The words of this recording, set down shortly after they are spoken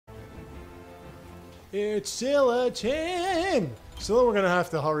It's Scylla time! Scylla we're going to have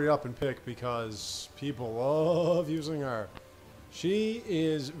to hurry up and pick because people love using her. She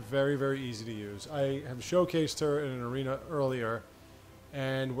is very, very easy to use. I have showcased her in an arena earlier,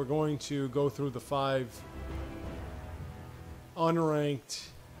 and we're going to go through the 5 unranked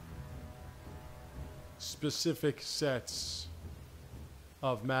specific sets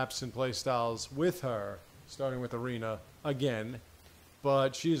of maps and playstyles with her, starting with arena again.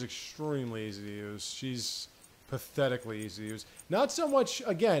 But she is extremely easy to use. She's pathetically easy to use. Not so much,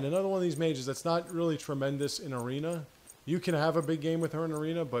 again, another one of these mages that's not really tremendous in arena. You can have a big game with her in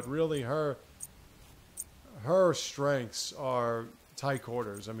arena, but really her strengths are tight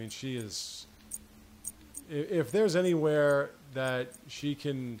quarters. I mean, she is... If there's anywhere that she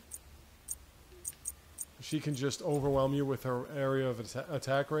can just overwhelm you with her area of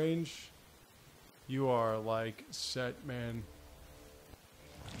attack range, you are, like, set, man.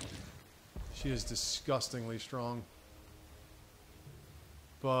 She is disgustingly strong.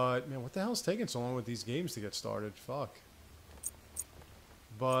 But, man, what the hell's taking so long with these games to get started? Fuck.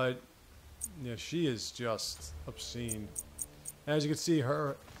 But, yeah, she is just obscene. As you can see,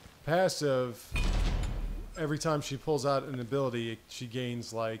 her passive, every time she pulls out an ability, she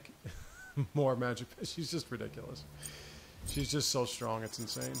gains, like, more magic. She's just ridiculous. She's just so strong, it's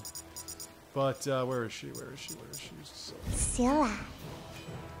insane. But, where is she? Where is she? Where is she? So... Scylla.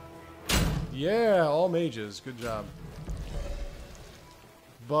 Yeah, all mages. Good job.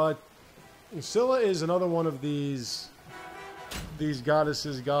 But Scylla is another one of these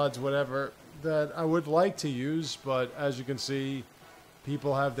goddesses, gods, whatever, that I would like to use, but as you can see,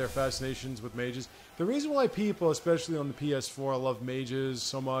 people have their fascinations with mages. The reason why people, especially on the PS4, love mages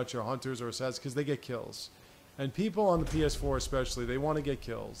so much, or hunters or assassins, because they get kills. And people on the PS4 especially, they want to get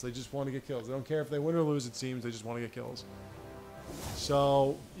kills. They just want to get kills. They don't care if they win or lose, it seems. They just want to get kills.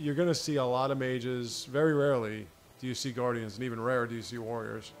 So, you're going to see a lot of mages. Very rarely do you see guardians, and even rarer do you see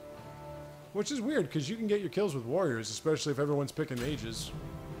warriors. Which is weird, because you can get your kills with warriors, especially if everyone's picking mages.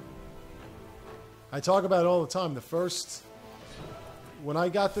 I talk about it all the time. When I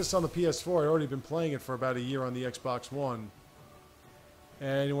got this on the PS4, I'd already been playing it for about a year on the Xbox One.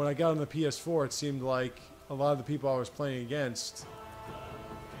 And when I got on the PS4, it seemed like a lot of the people I was playing against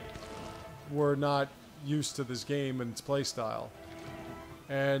were not used to this game and its playstyle.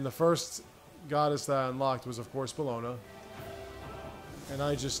 And the first goddess that I unlocked was, of course, Bellona. And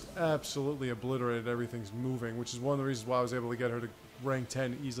I just absolutely obliterated everything's moving, which is one of the reasons why I was able to get her to rank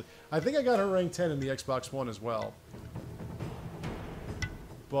 10 easily. I think I got her rank 10 in the Xbox One as well.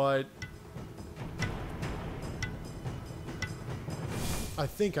 But I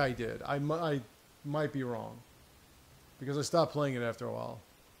think I did. I might be wrong, because I stopped playing it after a while.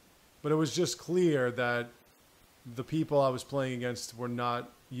 But it was just clear that the people I was playing against were not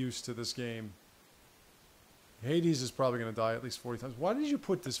used to this game. Hades is probably going to die at least 40 times. Why did you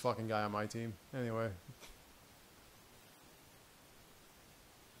put this fucking guy on my team? Anyway.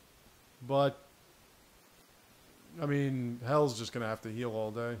 But, I mean, Hell's just going to have to heal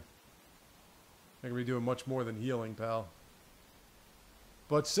all day. They're going to be doing much more than healing, pal.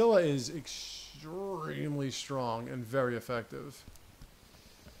 But Scylla is extremely strong and very effective.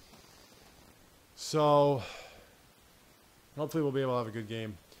 So, hopefully we'll be able to have a good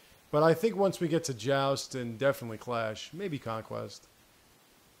game. But I think once we get to Joust and definitely Clash, maybe Conquest,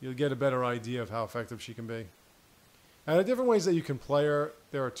 you'll get a better idea of how effective she can be. And the different ways that you can play her,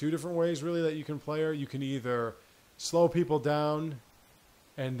 there are 2 different ways really that you can play her. You can either slow people down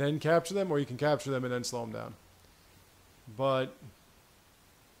and then capture them, or you can capture them and then slow them down. But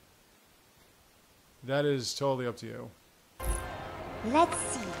that is totally up to you. Let's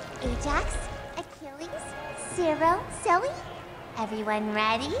see. Ajax, Achilles, Zero, Zoe. Everyone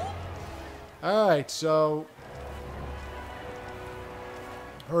ready? Alright, so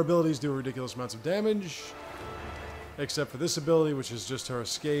her abilities do ridiculous amounts of damage, except for this ability, which is just her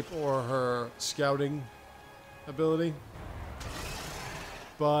escape or her scouting ability.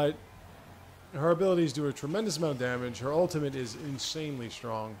 But her abilities do a tremendous amount of damage. Her ultimate is insanely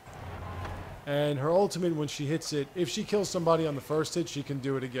strong. And her ultimate, when she hits it, if she kills somebody on the first hit, she can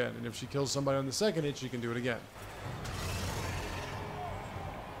do it again. And if she kills somebody on the second hit, she can do it again.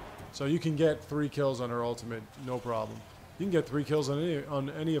 So you can get 3 kills on her ultimate, no problem. You can get 3 kills on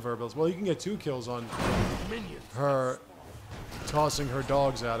any of her abilities. Well, you can get 2 kills on her tossing her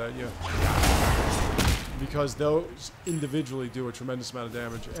dogs out at you. Because those individually do a tremendous amount of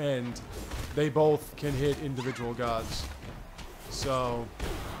damage, and they both can hit individual gods. So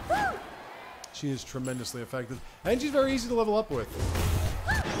she is tremendously effective. And she's very easy to level up with.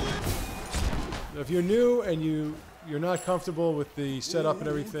 If you're new and you're not comfortable with the setup and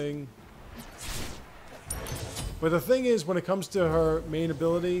everything, But the thing is, when it comes to her main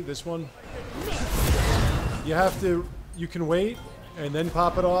ability, this one, you have to, you can wait and then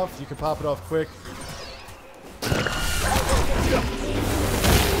pop it off. You can pop it off quick.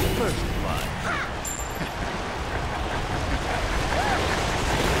 First blood.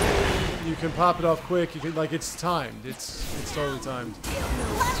 You can pop it off quick. You can, like, it's timed. It's totally timed.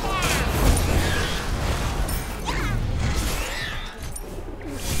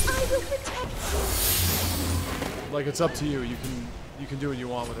 Like, it's up to you. You can do what you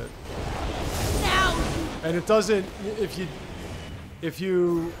want with it. And it doesn't, if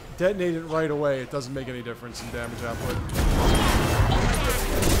you detonate it right away, it doesn't make any difference in damage output.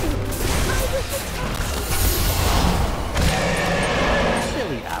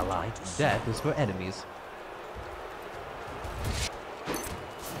 Silly ally. Death is for enemies.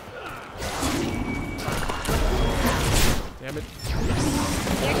 Damn it.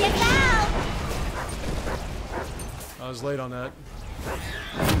 Here you go! I was late on that.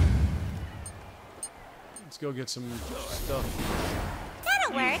 Let's go get some stuff.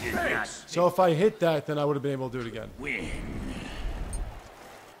 That'll work. So if I hit that, then I would have been able to do it again.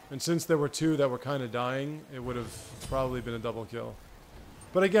 And since there were two that were kind of dying, it would have probably been a double kill.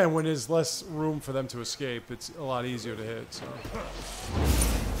 But again, when there's less room for them to escape, it's a lot easier to hit, so.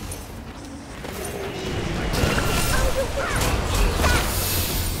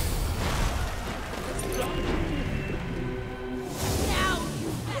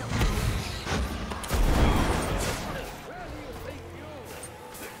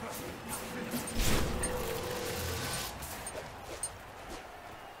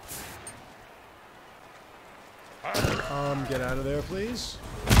 Get out of there, please.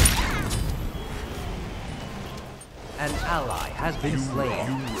 An ally has been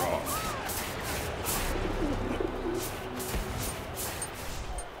slain.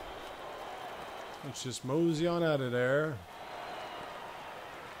 Let's just mosey on out of there.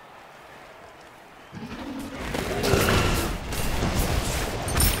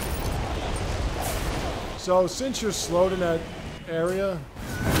 So since you're slowed in that area,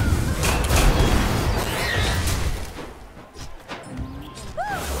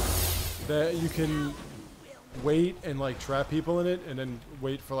 that you can wait and like trap people in it and then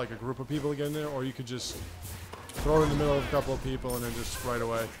wait for like a group of people to get in there, or you could just throw it in the middle of a couple of people and then just right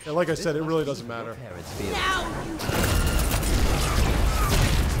away. And like I said, it really doesn't matter.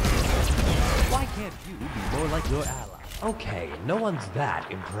 Why can't you be more like your ally? Okay, no one's that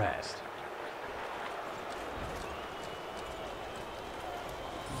impressed.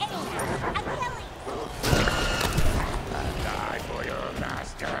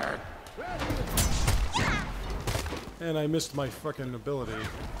 And I missed my frickin' ability.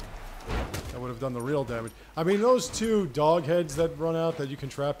 That would have done the real damage. I mean, those two dog heads that run out that you can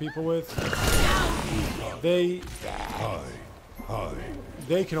trap people with, they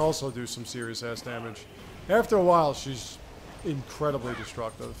can also do some serious ass damage. After a while, she's incredibly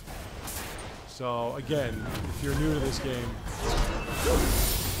destructive. So again, if you're new to this game,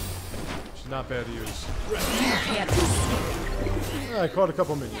 she's not bad to use. I caught a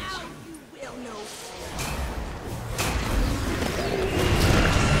couple minions.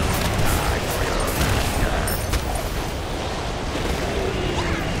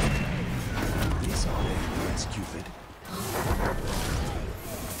 Stupid.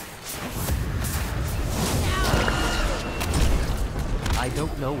 I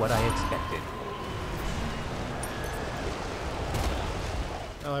don't know what I expected.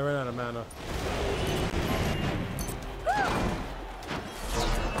 Oh, I ran out of mana.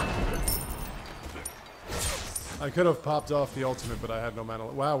 I could have popped off the ultimate, but I had no mana.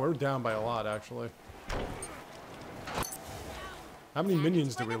 Wow, we're down by a lot, actually. How many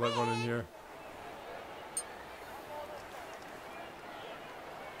minions did we let run in here?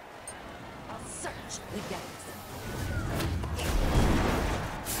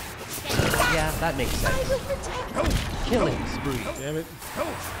 Yeah, that makes sense. Killing spree. Damn it.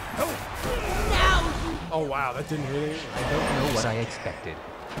 Oh wow, that didn't hit it. I don't know what I expected.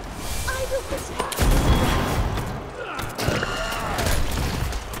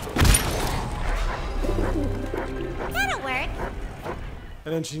 That'll work.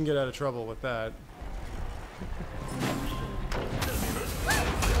 And then she can get out of trouble with that.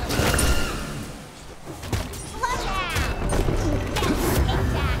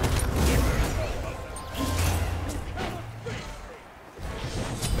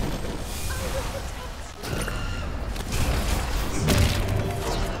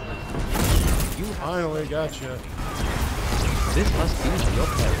 Finally got you. This must be your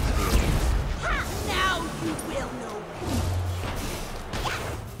parents' feeling. Now you will know.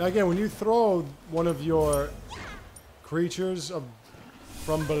 Now again, when you throw one of your creatures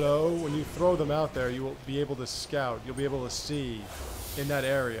from below, when you throw them out there, you will be able to scout. You'll be able to see in that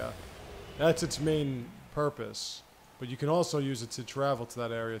area. That's its main purpose. But you can also use it to travel to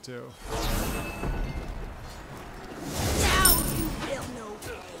that area too. Now you will know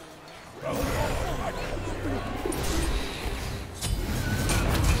pain.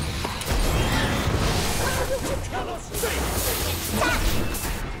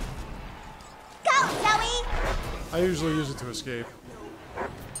 Go, Zoe! I usually use it to escape.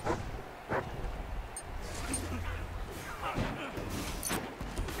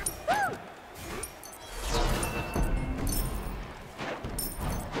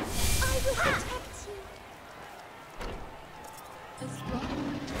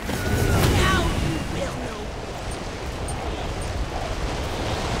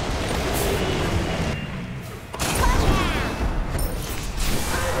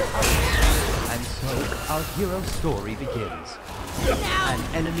 Our hero's story begins. An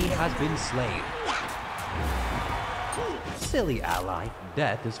enemy has been slain. Silly ally,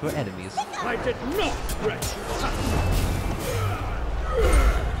 death is for enemies. I did not threat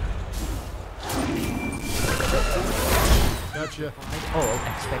Gotcha. All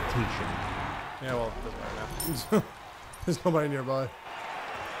expectation. Yeah, well, it doesn't matter now. There's nobody nearby.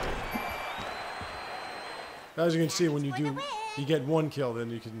 As you can see, when you do, you get one kill, then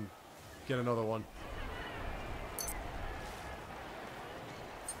you can get another one.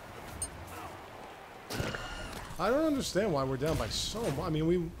 I don't understand why we're down by so much. I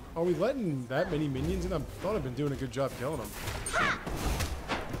mean, are we letting that many minions in? I thought I've been doing a good job killing them.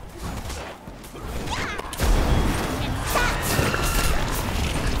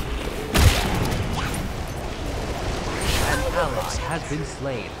 An ally has been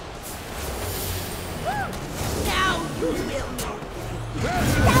slain. Now you will know.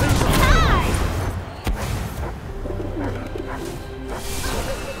 That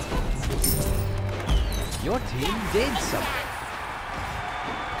Your team did something.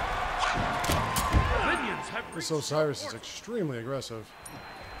 Minions have This Osiris is extremely aggressive.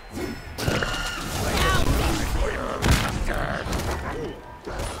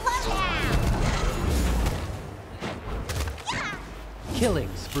 Killing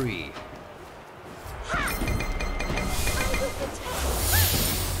spree.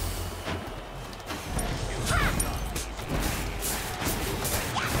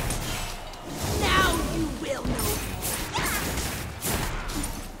 Now you will know.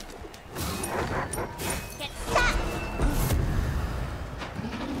 Get stuck.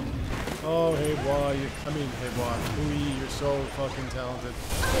 Oh, hey, why? Hey, why? Hou Yi, you're so fucking talented.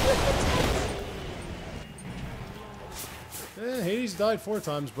 Hades died 4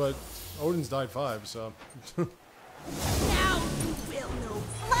 times, but Odin's died 5, so. Now you will know.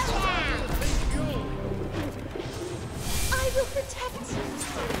 Slow down. I will protect you.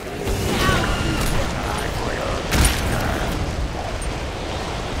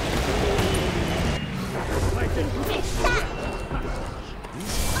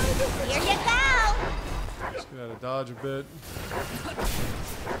 Here you go. Just get out of dodge a bit.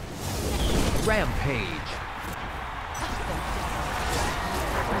 Rampage.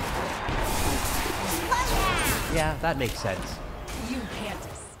 Yeah, that makes sense. You can't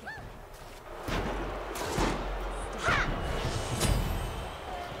escape.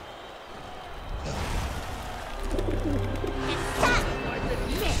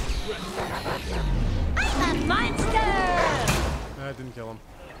 I'm a monster! I didn't kill him.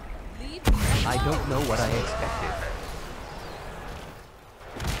 I don't know what I expected.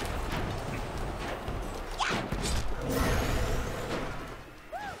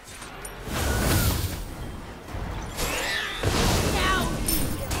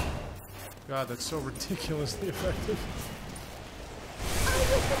 God, that's so ridiculously effective.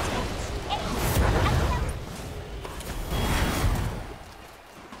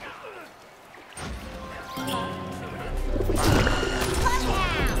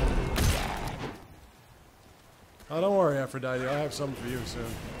 Oh, don't worry, Aphrodite. I'll have some for you soon.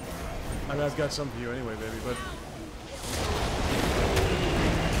 I mean, I've got some for you anyway, baby, but...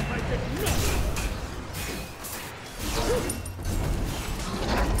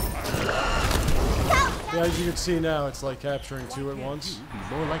 Yeah, as you can see now, it's like capturing 2 at once.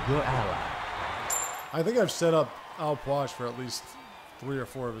 Be more like your ally. I think I've set up Au Puch for at least 3 or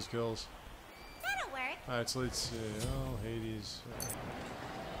 4 of his kills. That'll work. Alright, so let's see. Oh, Hades.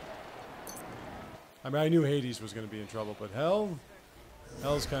 I mean, I knew Hades was going to be in trouble, but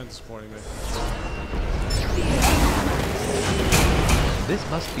Hell's kind of disappointing me. This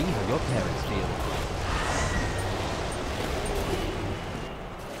must be how your parents feel.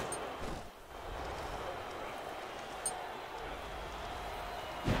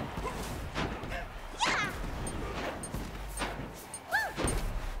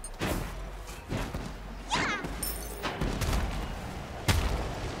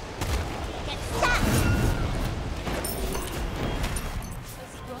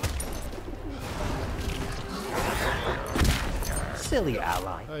 Silly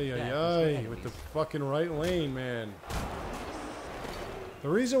ally. Ay, ay, ay, with the fucking right lane, man. The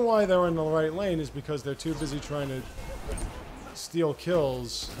reason why they're in the right lane is because they're too busy trying to steal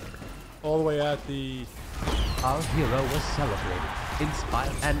kills all the way at the... Our hero was celebrated.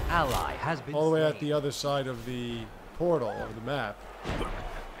 Inspired. An ally has been all the way slain. at the other side of the portal of the map.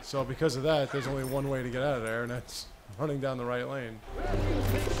 So because of that, there's only one way to get out of there, and that's running down the right lane.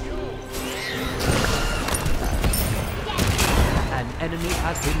 An enemy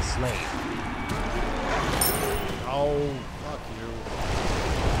has been slain. Oh, fuck you.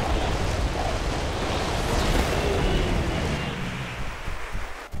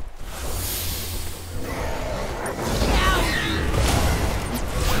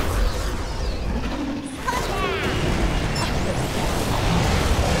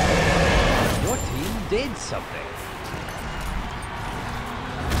 Your team did something.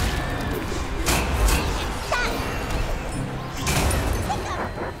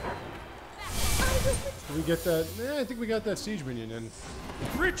 Did we get that? Yeah, I think we got that siege minion in.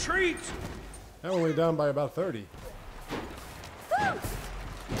 Retreat! That one went down by about 30.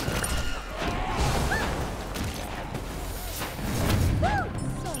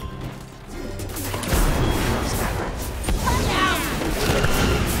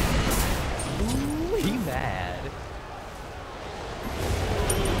 Ooh, he mad.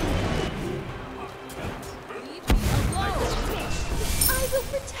 Leave me alone. I will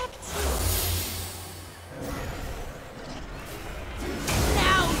protect you.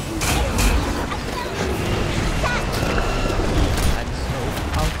 Now And so,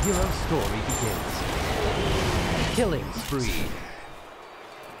 our hero's story begins. Killing spree.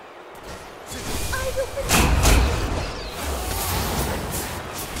 I will protect you.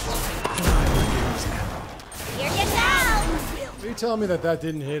 Here you go. Are you telling me that that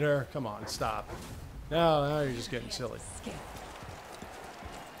didn't hit her? Come on, stop. Now you're just getting silly.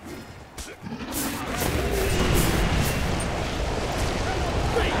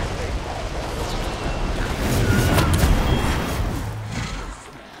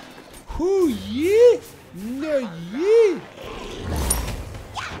 Hou Yi? No Yi?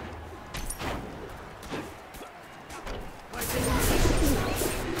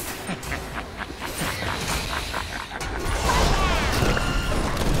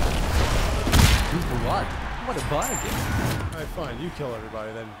 Two for one. What a bargain. Alright, fine. You kill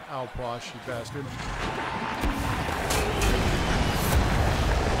everybody then, Au Puch, you bastard.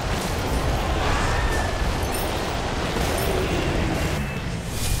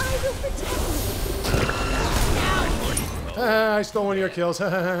 I will protect you. I stole one of your kills.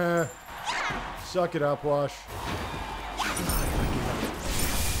 Suck it, Au Puch.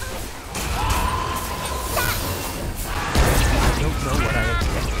 I don't know what I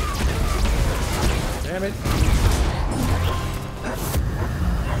expected. Damn it.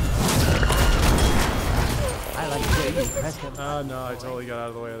 I like the way you press them. Ah, no, I totally got out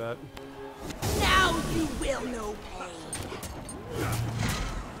of the way of that. Now you will know pain.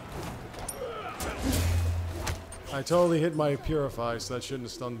 I totally hit my Purify, so that shouldn't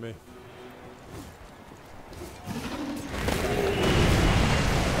have stunned me.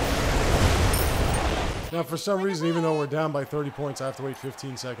 Now, for some reason, even though we're down by 30 points, I have to wait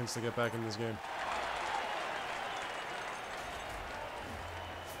 15 seconds to get back in this game.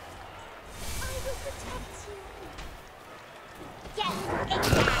 I will protect you. Get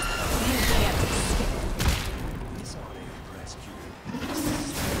it back. You can't escape. This ought to impress you.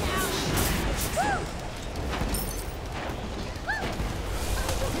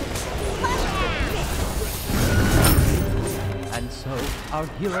 And so, our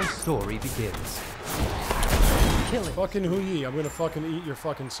hero's story begins. Killing. Fucking Hou Yi, I'm gonna fucking eat your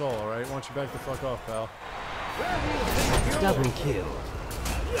fucking soul, alright? Why don't you back the fuck off, pal? Double kill.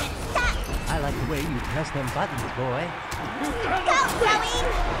 I like the way you press them buttons, boy. Go, Zoe!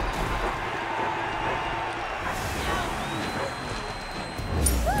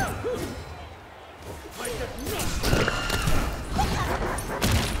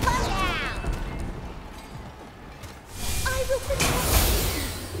 I will protect you.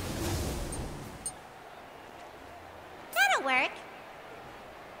 That'll work.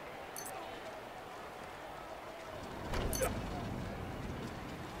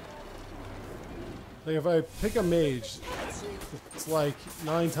 Like, if I pick a mage, it's like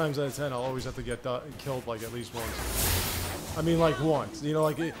 9 times out of 10 I'll always have to get killed like at least once. I mean, like once. You know,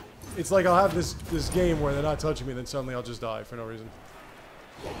 like it's like I'll have this game where they're not touching me, then suddenly I'll just die for no reason.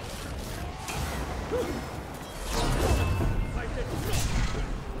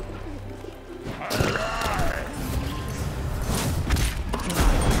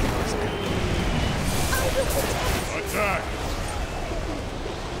 Attack!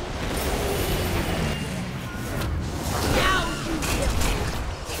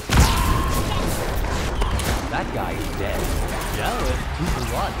 that guy is dead. Jealous? 2 for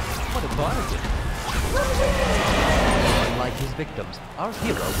 1. What a bargain. Unlike his victims, our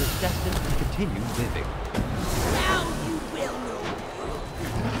hero was destined to continue living. Now you will know.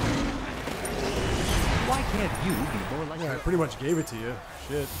 Why can't you be more like Yeah, I pretty much gave it to you.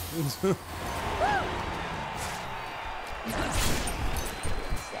 Shit.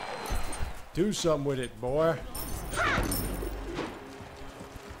 Do something with it, boy.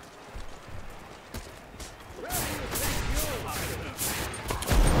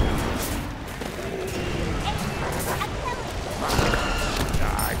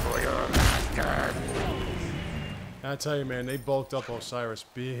 I tell you, man, they bulked up Osiris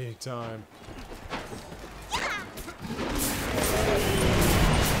big time.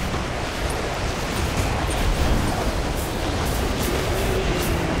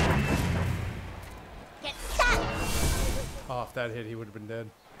 Get set. Oh, if that hit, he would have been dead.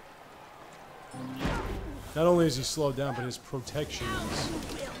 Not only is he slowed down, but his protections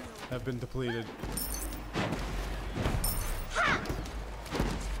have been depleted.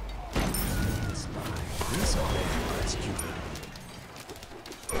 This ought to impress Cupid.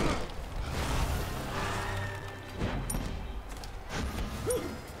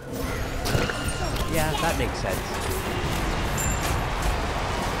 Yeah, that makes sense.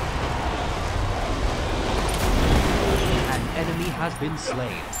 An enemy has been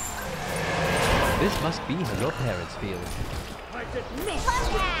slain. This must be how your parents feel. Slow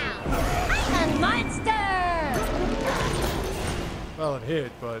down. I'm a monster. Well, it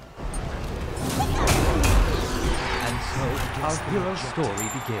hit, but And so, our hero's story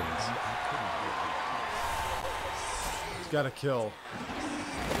begins. he's got to kill.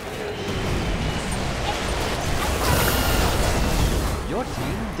 Your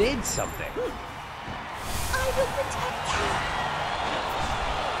team did something. I will protect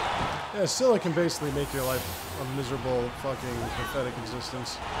Yeah, Scylla can basically make your life a miserable, fucking, pathetic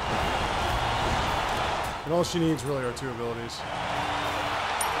existence. And all she needs really are 2 abilities.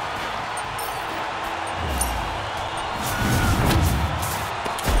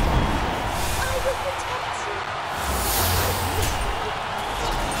 I will protect you.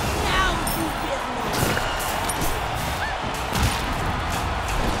 Now you will know.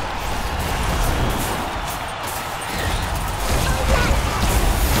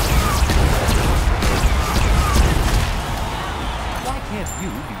 Why can't you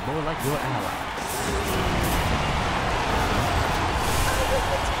be more like your ally?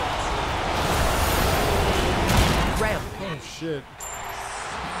 Ramp. Oh, shit.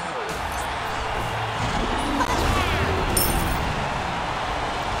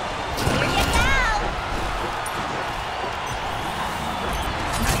 Here you go.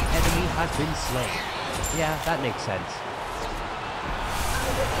 An enemy has been slain. Yeah, that makes sense.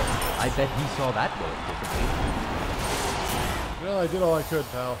 I bet he saw that going differently. Well, I did all I could,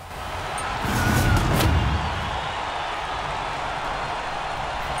 pal.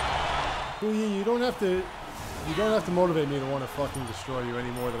 Hou Yi, you don't have to motivate me to want to fucking destroy you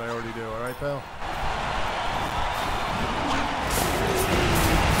any more than I already do, alright, pal?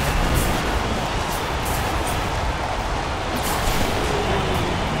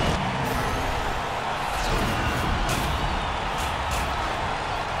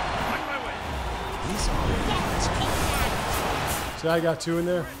 This ought to impress Cupid. See, I got 2 in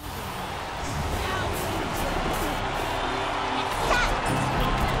there.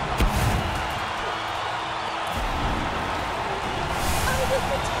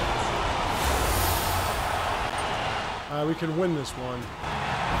 We can win this one.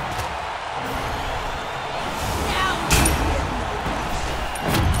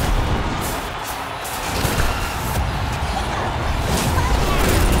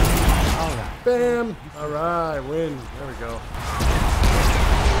 Alright. Bam! Alright, win. There we go.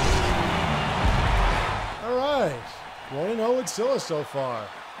 Alright. 1-0 with Scylla so far.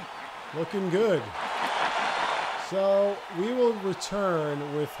 Looking good. So, we will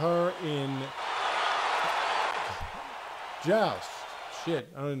return with her in Joust. Shit,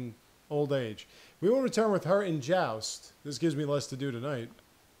 I'm in old age. We will return with her in Joust. This gives me less to do tonight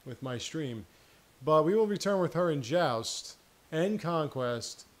with my stream. But we will return with her in Joust and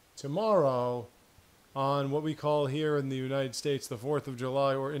Conquest tomorrow on what we call here in the United States the 4th of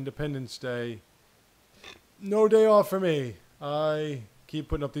July or Independence Day. No day off for me. I keep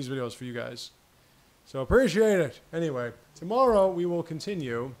putting up these videos for you guys. So appreciate it. Anyway, tomorrow we will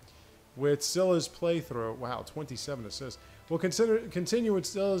continue with Scylla's playthrough. Wow, 27 assists. We'll continue with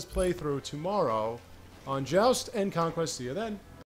Scylla's playthrough tomorrow on Joust and Conquest. See you then.